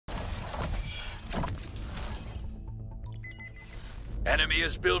Enemy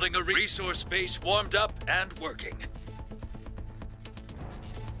is building a resource base warmed up and working.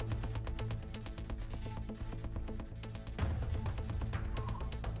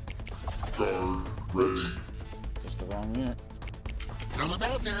 Guard ready. Just the wrong unit. I'm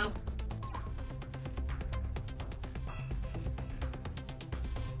about now.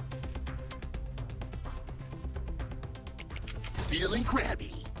 Feeling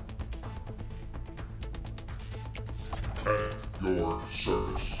crabby. At your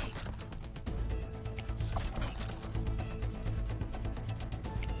service.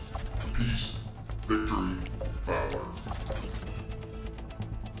 Peace, victory, valor.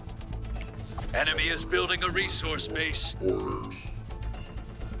 Enemy is building a resource base. Orders.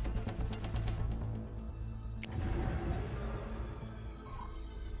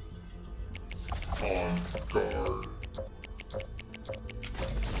 On guard.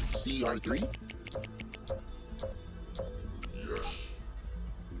 CR3? Yes.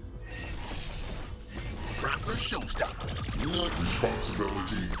 Proper showstopper.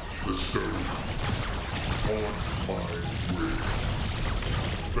 Responsibility bestowed on my rig.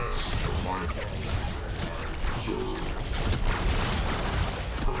 Best of my knowledge. Serve.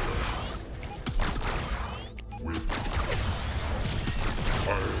 Perfect. With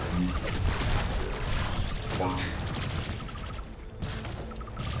iron. Marching.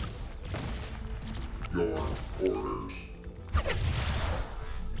 Your orders.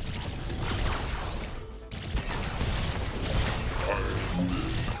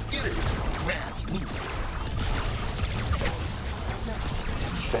 Skitter. Crabs moving.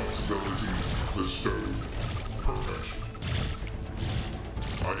 Responsibility bestowed. Perfect.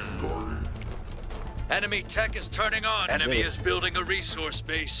 I am guarding. Enemy tech is turning on. Enemy is building a resource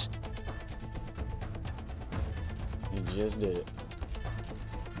base. You just did it.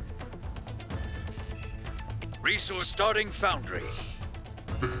 Resource starting foundry.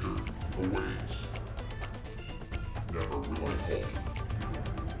 Victory awaits. Never will I falter.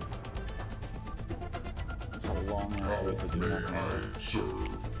 It's a long ass How way to do may nothing. I serve?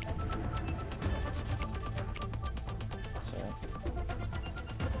 So,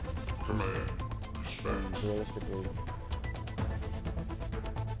 Command. Respect. realistically,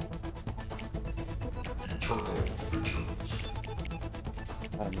 Eternal vigilance.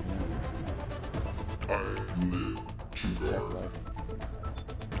 I don't know. I live to Just tech guard. like.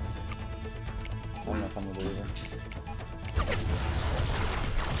 I don't know if I'm a believer.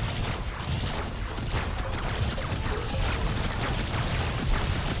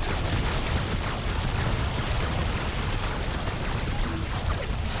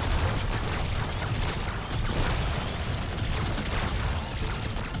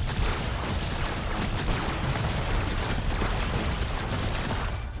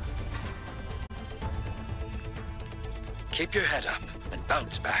 Keep your head up and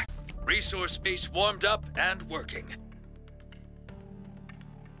bounce back. Resource base warmed up and working.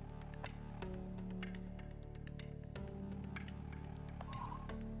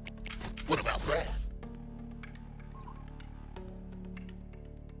 What about that?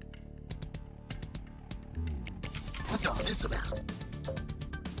 What's all this about?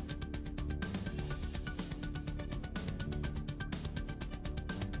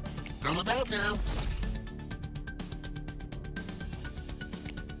 I'm about now.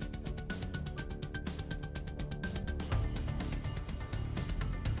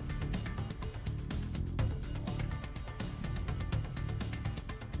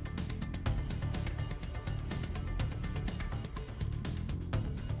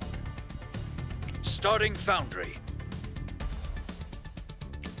 Starting foundry.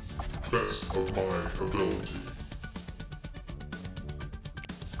 Best of my ability.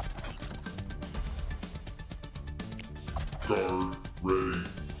 Guard ready.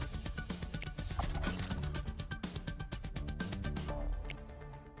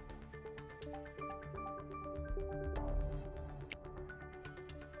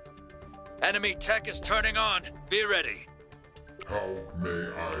 Enemy tech is turning on. Be ready. How may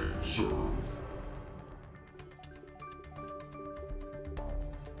I serve?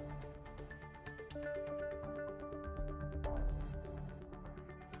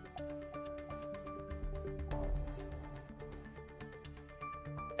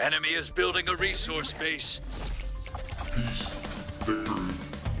 Enemy is building a resource base. Peace, victory,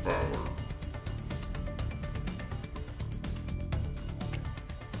 valor.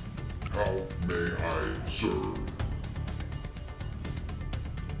 How may I serve?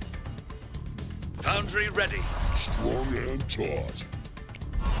 Foundry ready. Strong and taut.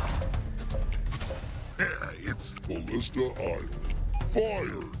 It's Ballista Idol.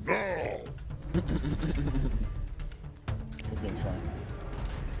 Fire now! He's game's funny.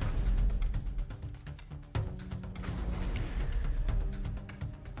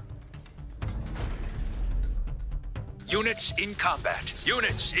 Units in combat.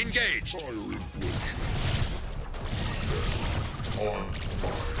 Units engaged. Fire infliction. On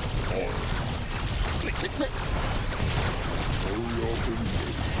my honor. Click, click, click. Hurry up and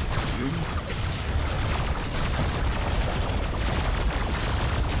ready.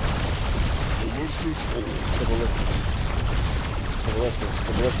 Ballistic hold. The ballistas. The ballistas.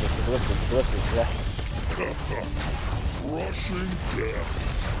 The ballistas. The ballistas. The ballistas. Yes. Rushing death.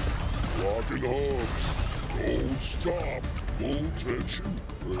 Locking hubs. Don't stop. Full tension.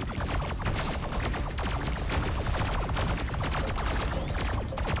 Ready.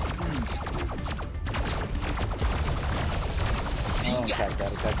 Oh, attack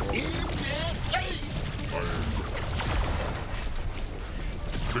that. Attack that. In their face. I am ready.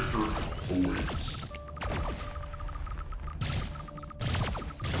 Victor awaits.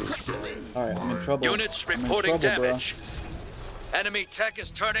 Alright, I'm in trouble. Units I'm in reporting trouble, damage. Enemy tech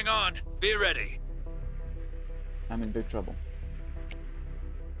is turning on. Be ready. Bro. I'm in big trouble.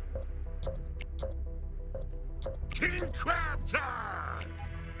 King Crab time.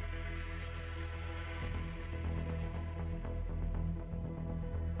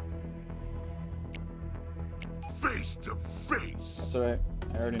 Face to face. That's alright.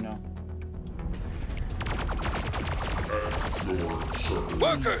 I already know. At your service.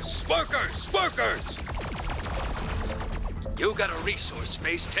 Workers! Workers! Workers! You got a resource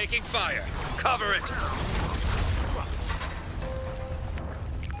base taking fire. Cover it.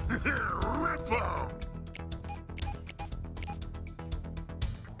 Rip 'em.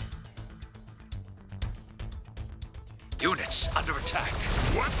 Units under attack.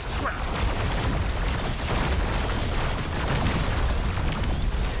 What's crap?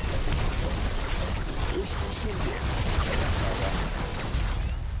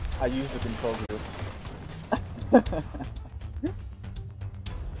 I used the control group.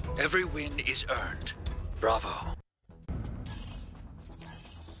 Every win is earned. Bravo.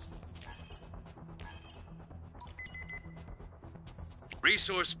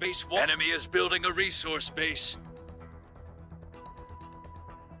 Resource base one. Enemy is building a resource base.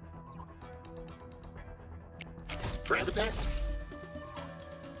 Crab attack.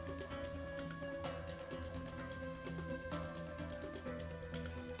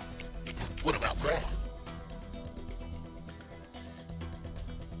 What about crab?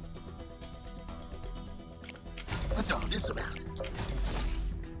 What's all this about?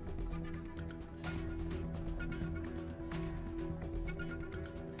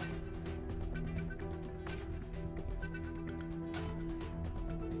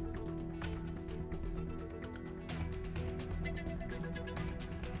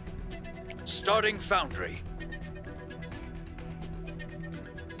 Starting foundry.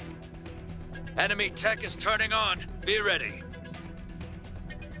 Enemy tech is turning on. Be ready.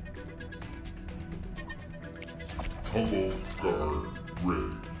 Humble guard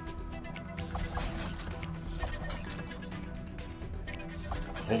ready.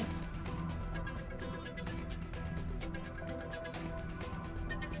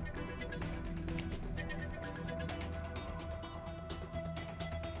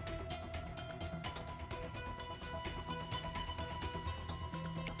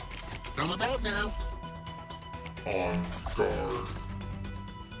 I'm about now. On guard.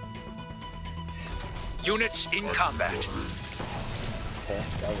 Units in combat. Okay,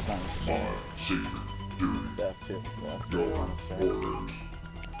 that was on My secret duty. death too. Death too. Your Unnecessary. orders.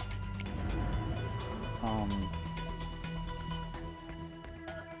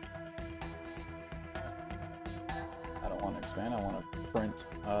 I don't want to expand. I want to print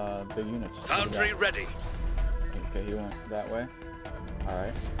big units. Foundry ready. Okay, he went that way. All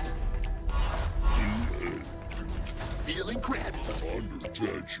right. Feeling crabby. Under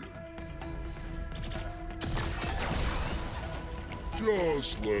tension.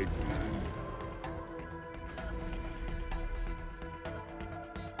 Just let me.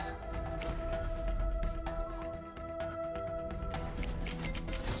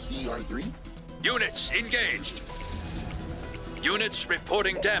 CR3. Units engaged. Units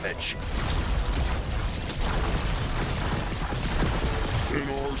reporting damage. In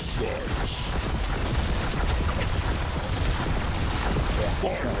our sights.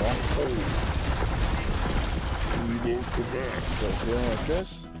 Fire hold. Reload command. So going like this.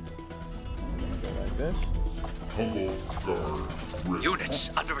 I'm gonna go like this. Humble guard ready. Units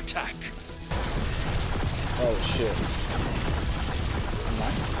under attack. Oh shit.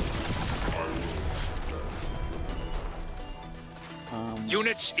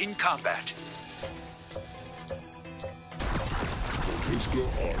 Units in combat. Sister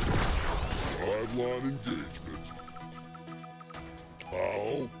Iron. Sideline engagement.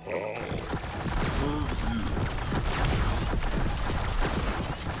 Pow, pow. Third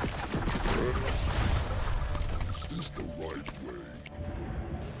gear. Is this the right way?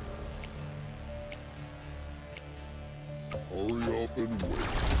 Hurry up and wait.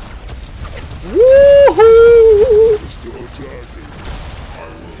 Woohoo! Still attacking.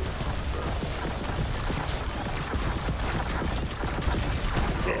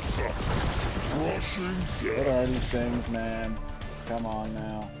 Rushing What down. are these things, man? Come on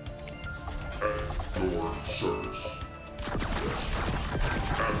now. At your service.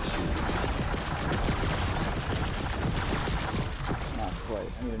 Absolutely. Not quite.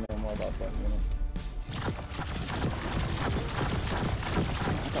 I need to know more about that unit.